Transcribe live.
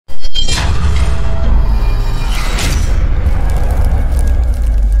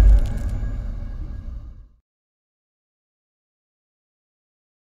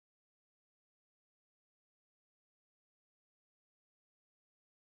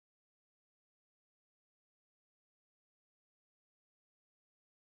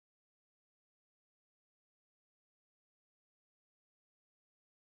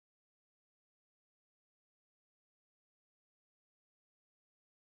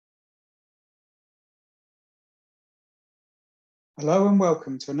Hello and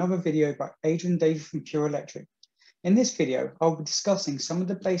welcome to another video by Adrian David from Pure Electric. In this video, I'll be discussing some of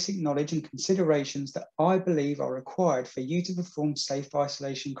the basic knowledge and considerations that I believe are required for you to perform safe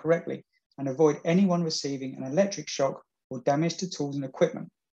isolation correctly and avoid anyone receiving an electric shock or damage to tools and equipment.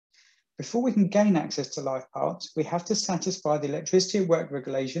 Before we can gain access to live parts, we have to satisfy the Electricity at Work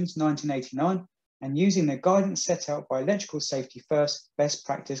Regulations 1989 and using the guidance set out by Electrical Safety First Best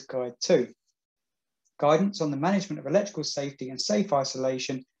Practice Guide 2. Guidance on the management of electrical safety and safe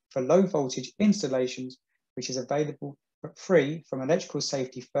isolation for low voltage installations, which is available for free from Electrical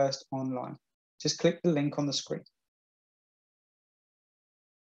Safety First online. Just click the link on the screen.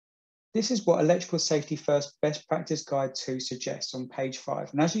 This is what Electrical Safety First Best Practice Guide 2 suggests on page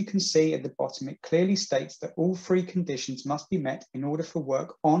 5. And as you can see at the bottom, it clearly states that all three conditions must be met in order for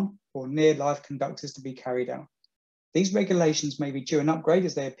work on or near live conductors to be carried out. These regulations may be due an upgrade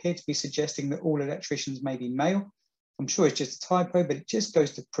as they appear to be suggesting that all electricians may be male. I'm sure it's just a typo, but it just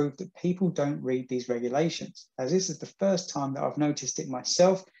goes to prove that people don't read these regulations, as this is the first time that I've noticed it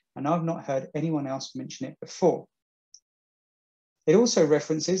myself, and I've not heard anyone else mention it before. It also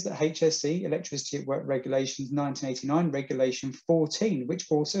references the HSE Electricity at Work Regulations 1989 Regulation 14, which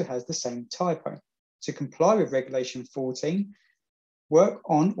also has the same typo. To comply with Regulation 14, work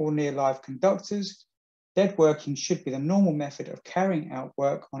on or near live conductors, dead working should be the normal method of carrying out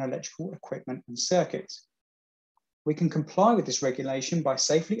work on electrical equipment and circuits. We can comply with this regulation by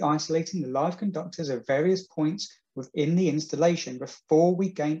safely isolating the live conductors at various points within the installation before we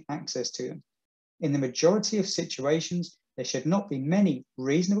gain access to them. In the majority of situations, there should not be many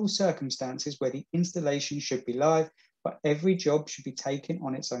reasonable circumstances where the installation should be live, but every job should be taken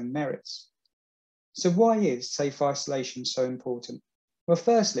on its own merits. So why is safe isolation so important? Well,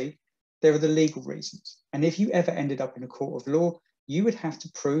 firstly, there are the legal reasons. And if you ever ended up in a court of law, you would have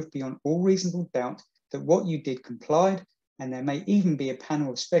to prove beyond all reasonable doubt that what you did complied, and there may even be a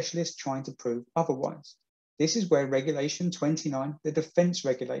panel of specialists trying to prove otherwise. This is where Regulation 29, the defence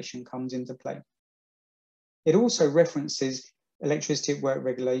regulation, comes into play. It also references Electricity at Work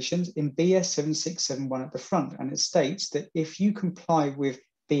regulations in BS 7671 at the front, and it states that if you comply with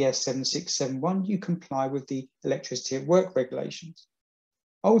BS 7671, you comply with the Electricity at Work regulations.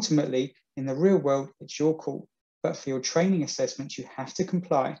 Ultimately, in the real world, it's your call, but for your training assessments, you have to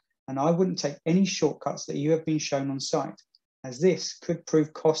comply, and I wouldn't take any shortcuts that you have been shown on site, as this could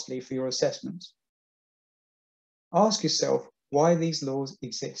prove costly for your assessments. Ask yourself why these laws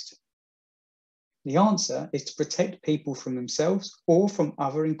exist. The answer is to protect people from themselves or from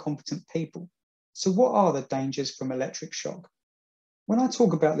other incompetent people. So what are the dangers from electric shock? When I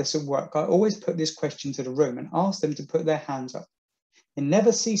talk about this at work, I always put this question to the room and ask them to put their hands up. It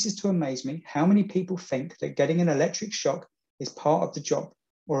never ceases to amaze me how many people think that getting an electric shock is part of the job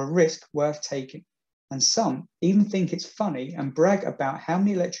or a risk worth taking. And some even think it's funny and brag about how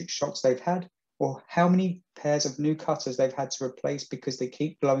many electric shocks they've had or how many pairs of new cutters they've had to replace because they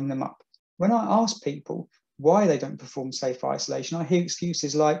keep blowing them up. When I ask people why they don't perform safe isolation, I hear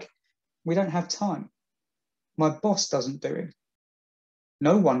excuses like, we don't have time. My boss doesn't do it.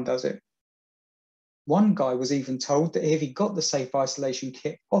 No one does it. One guy was even told that if he got the safe isolation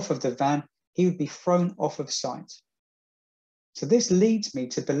kit off of the van, he would be thrown off of site. So this leads me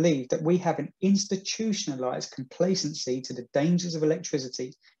to believe that we have an institutionalized complacency to the dangers of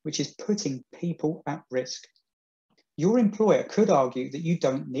electricity, which is putting people at risk. Your employer could argue that you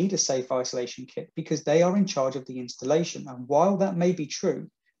don't need a safe isolation kit because they are in charge of the installation. And while that may be true,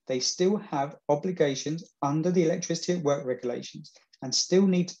 they still have obligations under the Electricity at Work regulations and still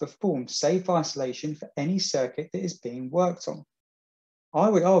need to perform safe isolation for any circuit that is being worked on. I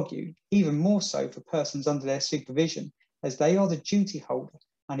would argue even more so for persons under their supervision, as they are the duty holder,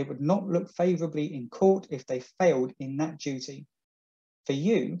 and it would not look favourably in court if they failed in that duty. For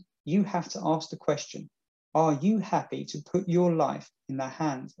you, you have to ask the question, are you happy to put your life in the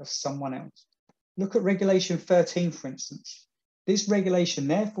hands of someone else? Look at Regulation 13, for instance. This regulation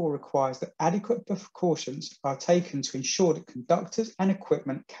therefore requires that adequate precautions are taken to ensure that conductors and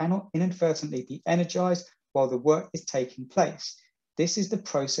equipment cannot inadvertently be energized while the work is taking place. This is the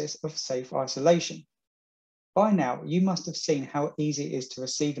process of safe isolation. By now, you must have seen how easy it is to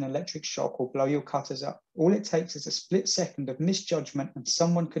receive an electric shock or blow your cutters up. All it takes is a split second of misjudgment and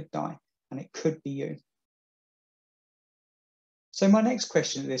someone could die, and it could be you. So my next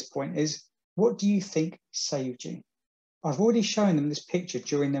question at this point is, what do you think saved you? I've already shown them this picture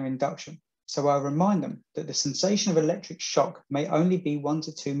during their induction, so I'll remind them that the sensation of electric shock may only be 1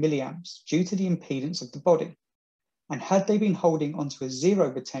 to 2 milliamps due to the impedance of the body. And had they been holding onto a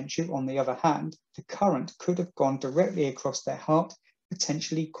zero potential, on the other hand, the current could have gone directly across their heart,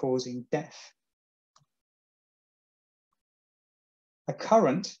 potentially causing death. A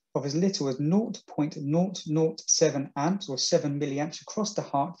current of as little as 0.007 amps or 7 milliamps across the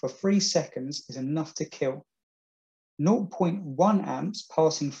heart for 3 seconds is enough to kill. 0.1 amps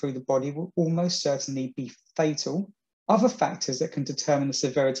passing through the body will almost certainly be fatal. Other factors that can determine the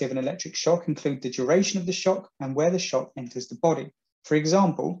severity of an electric shock include the duration of the shock and where the shock enters the body. For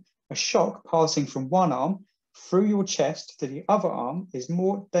example, a shock passing from one arm through your chest to the other arm is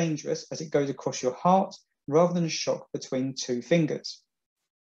more dangerous as it goes across your heart rather than a shock between 2 fingers.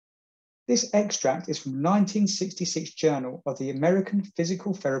 This extract is from 1966 Journal of the American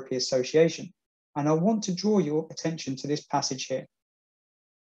Physical Therapy Association, and I want to draw your attention to this passage here.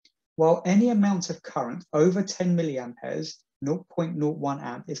 While any amount of current over 10 milliamperes, 0.01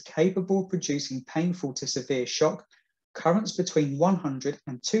 amp, is capable of producing painful to severe shock, currents between 100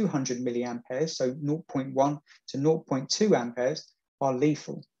 and 200 milliamperes, so 0.1 to 0.2 amperes, are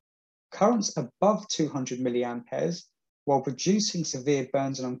lethal. Currents above 200 milliamperes, while producing severe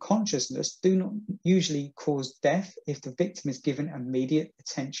burns and unconsciousness, do not usually cause death if the victim is given immediate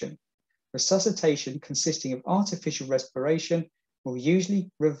attention. Resuscitation consisting of artificial respiration will usually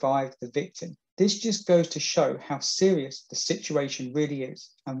revive the victim. This just goes to show how serious the situation really is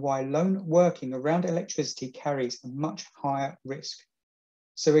and why lone working around electricity carries a much higher risk.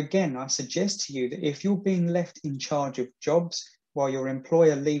 So again, I suggest to you that if you're being left in charge of jobs while your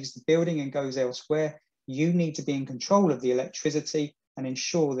employer leaves the building and goes elsewhere, you need to be in control of the electricity and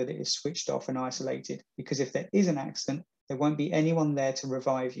ensure that it is switched off and isolated, because if there is an accident, there won't be anyone there to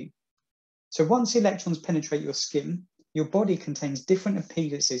revive you. So once electrons penetrate your skin, your body contains different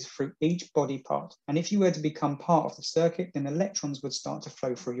impedances through each body part. And if you were to become part of the circuit, then electrons would start to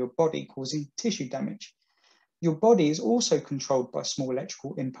flow through your body, causing tissue damage. Your body is also controlled by small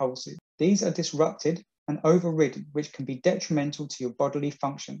electrical impulses. These are disrupted and overridden, which can be detrimental to your bodily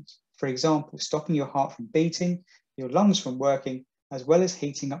functions. For example, stopping your heart from beating, your lungs from working, as well as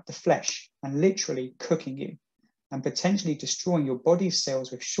heating up the flesh and literally cooking you, and potentially destroying your body's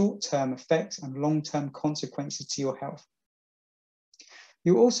cells with short-term effects and long-term consequences to your health.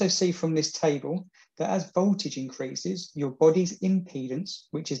 You'll also see from this table that as voltage increases, your body's impedance,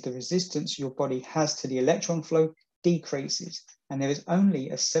 which is the resistance your body has to the electron flow, decreases, and there is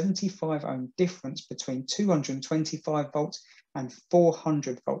only a 75 ohm difference between 225 volts and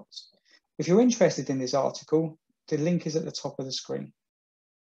 400 volts. If you're interested in this article, the link is at the top of the screen.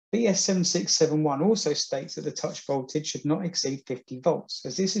 BS7671 also states that the touch voltage should not exceed 50 volts,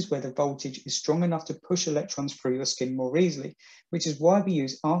 as this is where the voltage is strong enough to push electrons through your skin more easily, which is why we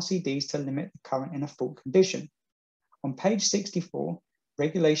use RCDs to limit the current in a fault condition. On page 64,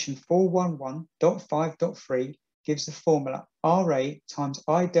 regulation 411.5.3 gives the formula RA times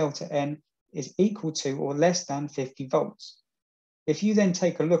I delta N is equal to or less than 50 volts. If you then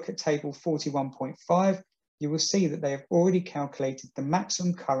take a look at table 41.5, you will see that they have already calculated the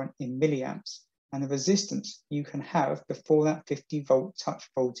maximum current in milliamps and the resistance you can have before that 50 volt touch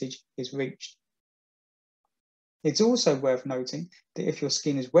voltage is reached. It's also worth noting that if your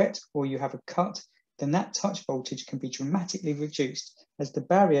skin is wet or you have a cut, then that touch voltage can be dramatically reduced as the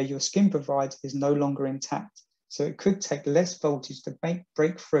barrier your skin provides is no longer intact, so it could take less voltage to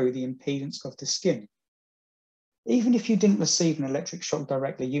break through the impedance of the skin. Even if you didn't receive an electric shock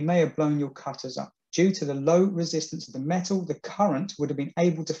directly, you may have blown your cutters up. Due to the low resistance of the metal, the current would have been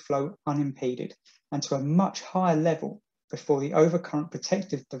able to flow unimpeded and to a much higher level before the overcurrent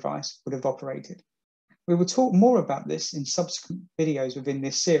protective device would have operated. We will talk more about this in subsequent videos within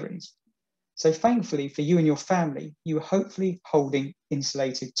this series. So thankfully for you and your family, you are hopefully holding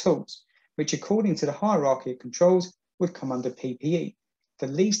insulated tools, which according to the hierarchy of controls would come under PPE, the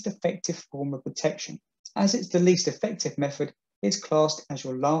least effective form of protection. As it's the least effective method, it's classed as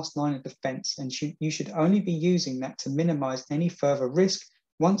your last line of defense, and you should only be using that to minimize any further risk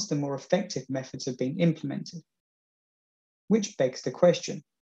once the more effective methods have been implemented. Which begs the question,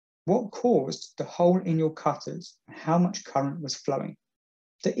 what caused the hole in your cutters and how much current was flowing?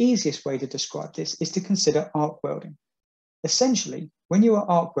 The easiest way to describe this is to consider arc welding. Essentially, when you are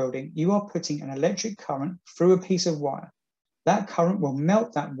arc welding, you are putting an electric current through a piece of wire. That current will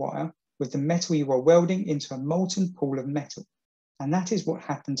melt that wire with the metal you are welding into a molten pool of metal. And that is what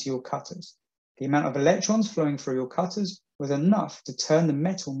happened to your cutters. The amount of electrons flowing through your cutters was enough to turn the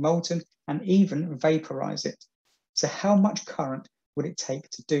metal molten and even vaporize it. So how much current would it take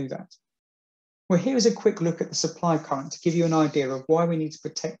to do that? Well, here is a quick look at the supply current to give you an idea of why we need to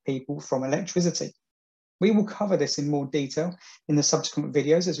protect people from electricity. We will cover this in more detail in the subsequent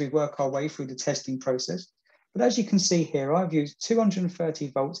videos as we work our way through the testing process. But as you can see here, I've used 230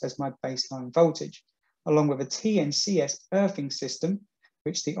 volts as my baseline voltage, along with a TNCS earthing system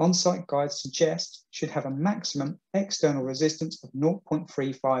which the on-site guide suggests should have a maximum external resistance of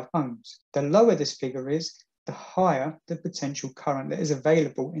 0.35 ohms. The lower this figure is, the higher the potential current that is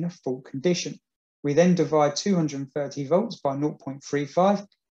available in a fault condition. We then divide 230 volts by 0.35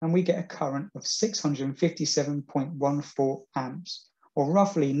 and we get a current of 657.14 amps, or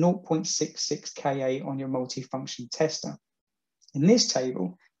roughly 0.66 kA on your multifunction tester. In this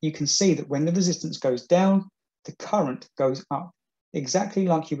table, you can see that when the resistance goes down, the current goes up, exactly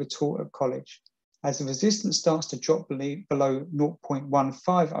like you were taught at college. As the resistance starts to drop below 0.15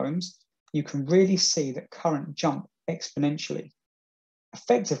 ohms, you can really see that current jump exponentially.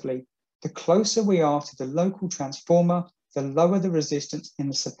 Effectively, the closer we are to the local transformer, the lower the resistance in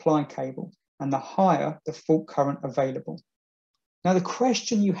the supply cable and the higher the fault current available. Now, the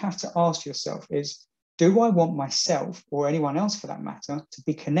question you have to ask yourself is, do I want myself, or anyone else for that matter, to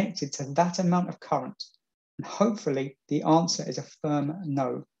be connected to that amount of current? And hopefully the answer is a firm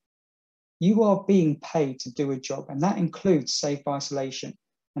no. You are being paid to do a job, and that includes safe isolation,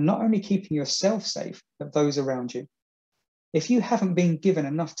 and not only keeping yourself safe, but those around you. If you haven't been given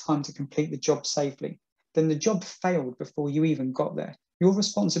enough time to complete the job safely, then the job failed before you even got there. Your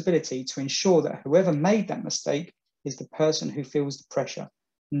responsibility to ensure that whoever made that mistake is the person who feels the pressure,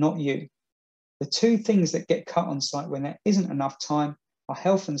 not you. The two things that get cut on site when there isn't enough time are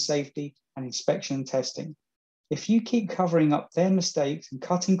health and safety and inspection and testing. If you keep covering up their mistakes and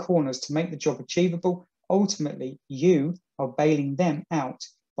cutting corners to make the job achievable, ultimately you are bailing them out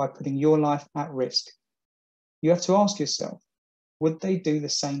by putting your life at risk. You have to ask yourself, would they do the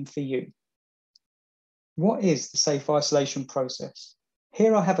same for you? What is the safe isolation process?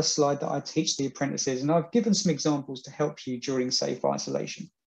 Here I have a slide that I teach the apprentices, and I've given some examples to help you during safe isolation.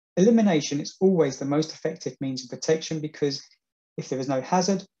 Elimination is always the most effective means of protection because if there is no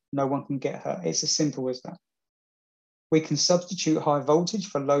hazard, no one can get hurt. It's as simple as that. We can substitute high voltage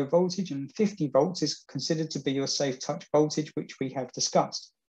for low voltage, and 50 volts is considered to be your safe touch voltage, which we have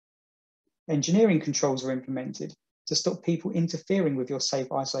discussed. Engineering controls are implemented to stop people interfering with your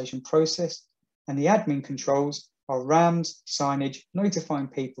safe isolation process, and the admin controls are RAMs, signage, notifying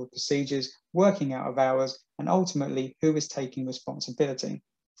people of procedures, working out of hours, and ultimately who is taking responsibility.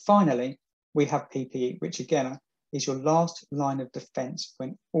 Finally, we have PPE, which again is your last line of defense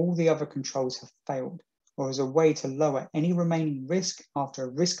when all the other controls have failed, or as a way to lower any remaining risk after a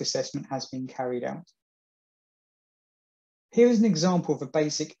risk assessment has been carried out. Here is an example of a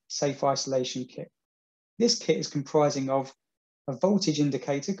basic safe isolation kit. This kit is comprising of a voltage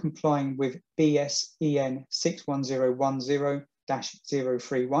indicator complying with BSEN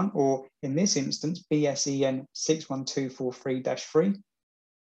 61010-031, or in this instance, BSEN 61243-3,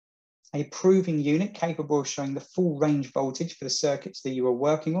 a proving unit capable of showing the full range voltage for the circuits that you are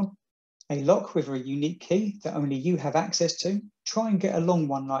working on, a lock with a unique key that only you have access to. Try and get a long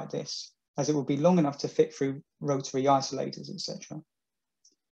one like this, as it will be long enough to fit through rotary isolators, etc.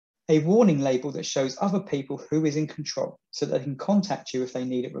 A warning label that shows other people who is in control so that they can contact you if they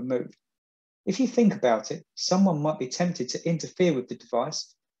need it removed. If you think about it, someone might be tempted to interfere with the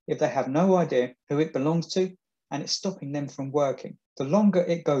device if they have no idea who it belongs to and it's stopping them from working. The longer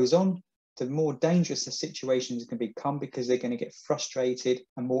it goes on, the more dangerous the situations can become because they're going to get frustrated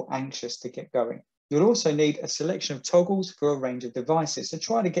and more anxious to get going. You'll also need a selection of toggles for a range of devices to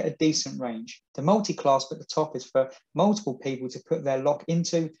try to get a decent range. The multi-clasp at the top is for multiple people to put their lock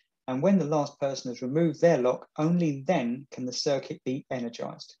into, and when the last person has removed their lock, only then can the circuit be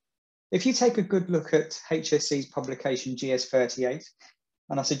energized. If you take a good look at HSC's publication GS38,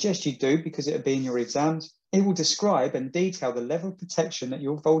 and I suggest you do because it'll be in your exams, it will describe and detail the level of protection that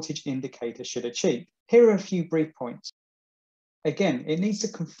your voltage indicator should achieve. Here are a few brief points. Again, it needs to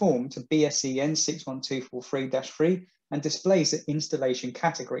conform to BSEN 61243-3 and displays the installation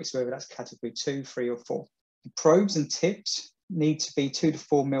category, so whether that's category 2, 3 or 4. The probes and tips need to be 2 to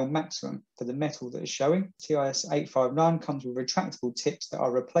 4 mil maximum for the metal that is showing. TIS 859 comes with retractable tips that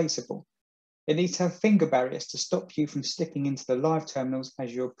are replaceable. It needs to have finger barriers to stop you from slipping into the live terminals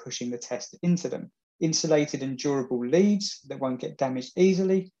as you're pushing the test into them. Insulated and durable leads that won't get damaged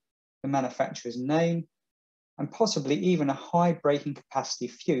easily, the manufacturer's name, and possibly even a high breaking capacity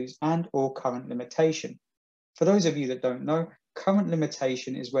fuse and or current limitation. For those of you that don't know, current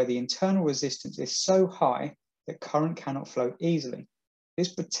limitation is where the internal resistance is so high that current cannot flow easily.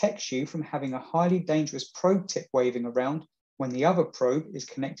 This protects you from having a highly dangerous probe tip waving around when the other probe is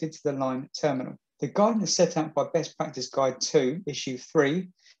connected to the line terminal. The guidance set out by Best Practice Guide 2, Issue 3,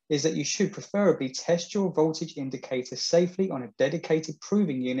 is that you should preferably test your voltage indicator safely on a dedicated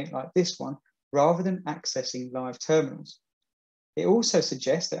proving unit like this one, rather than accessing live terminals. It also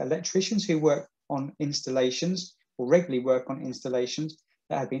suggests that electricians who work on installations or regularly work on installations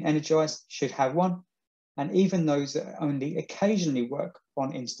that have been energized should have one, and even those that only occasionally work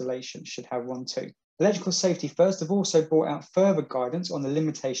on installation should have one too. Electrical Safety First have also brought out further guidance on the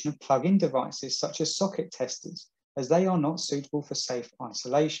limitation of plug-in devices such as socket testers, as they are not suitable for safe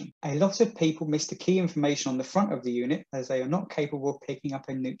isolation. A lot of people miss the key information on the front of the unit as they are not capable of picking up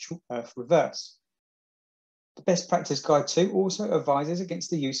a neutral earth reverse. The Best Practice Guide 2 also advises against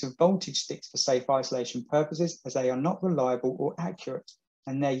the use of voltage sticks for safe isolation purposes as they are not reliable or accurate,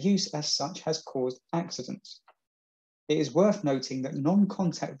 and their use as such has caused accidents. It is worth noting that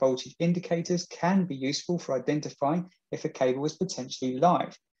non-contact voltage indicators can be useful for identifying if a cable is potentially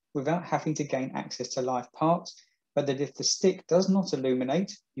live without having to gain access to live parts, but that if the stick does not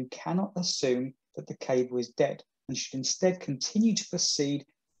illuminate, you cannot assume that the cable is dead and should instead continue to proceed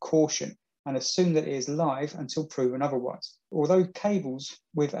caution and assume that it is live until proven otherwise. Although cables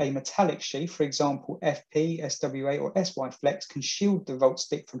with a metallic sheath, for example FP, SWA or SY flex, can shield the volt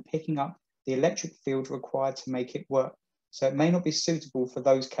stick from picking up the electric field required to make it work, so it may not be suitable for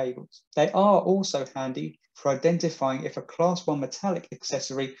those cables. They are also handy for identifying if a Class 1 metallic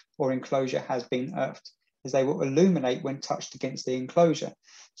accessory or enclosure has been earthed, as they will illuminate when touched against the enclosure.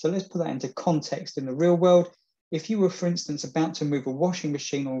 So let's put that into context in the real world. If you were, for instance, about to move a washing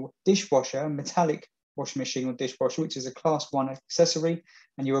machine or dishwasher, a metallic washing machine or dishwasher, which is a Class 1 accessory,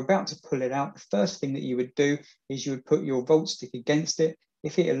 and you're about to pull it out, the first thing that you would do is you would put your volt stick against it.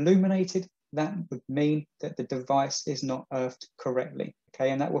 If it illuminated, that would mean that the device is not earthed correctly,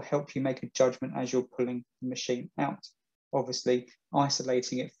 okay? And that will help you make a judgment as you're pulling the machine out, obviously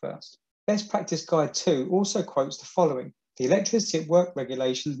isolating it first. Best Practice Guide 2 also quotes the following. The Electricity at Work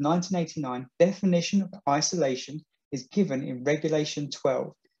Regulations 1989 definition of isolation is given in Regulation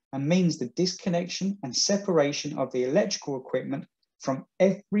 12 and means the disconnection and separation of the electrical equipment from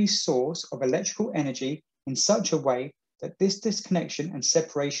every source of electrical energy in such a way that this disconnection and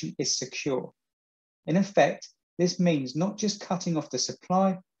separation is secure. In effect, this means not just cutting off the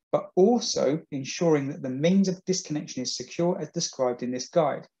supply, but also ensuring that the means of disconnection is secure as described in this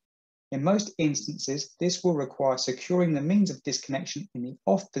guide. In most instances, this will require securing the means of disconnection in the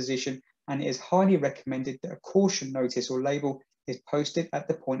off position, and it is highly recommended that a caution notice or label is posted at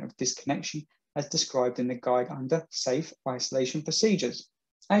the point of disconnection as described in the guide under Safe Isolation Procedures.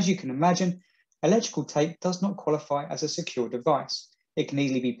 As you can imagine, electrical tape does not qualify as a secure device. It can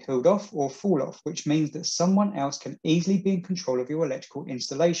easily be peeled off or fall off, which means that someone else can easily be in control of your electrical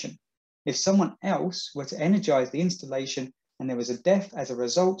installation. If someone else were to energize the installation and there was a death as a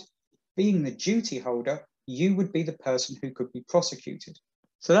result, being the duty holder, you would be the person who could be prosecuted.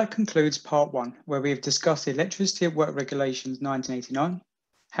 So that concludes part 1, where we have discussed the Electricity at Work Regulations 1989,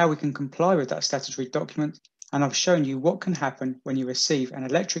 how we can comply with that statutory document, and I've shown you what can happen when you receive an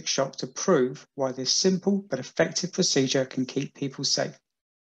electric shock to prove why this simple but effective procedure can keep people safe.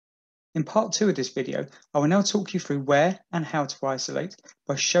 In part 2 of this video, I will now talk you through where and how to isolate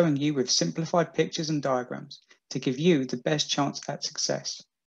by showing you with simplified pictures and diagrams to give you the best chance at success,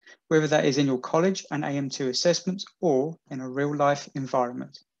 whether that is in your college and AM2 assessments or in a real-life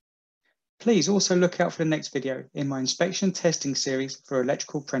environment. Please also look out for the next video in my inspection testing series for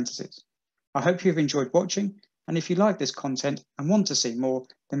electrical apprentices. I hope you've enjoyed watching, and if you like this content and want to see more,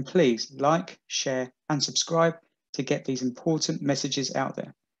 then please like, share and subscribe to get these important messages out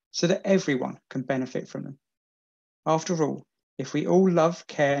there so that everyone can benefit from them. After all, if we all love,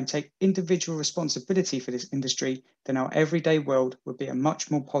 care and take individual responsibility for this industry, then our everyday world would be a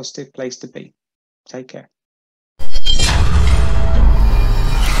much more positive place to be. Take care.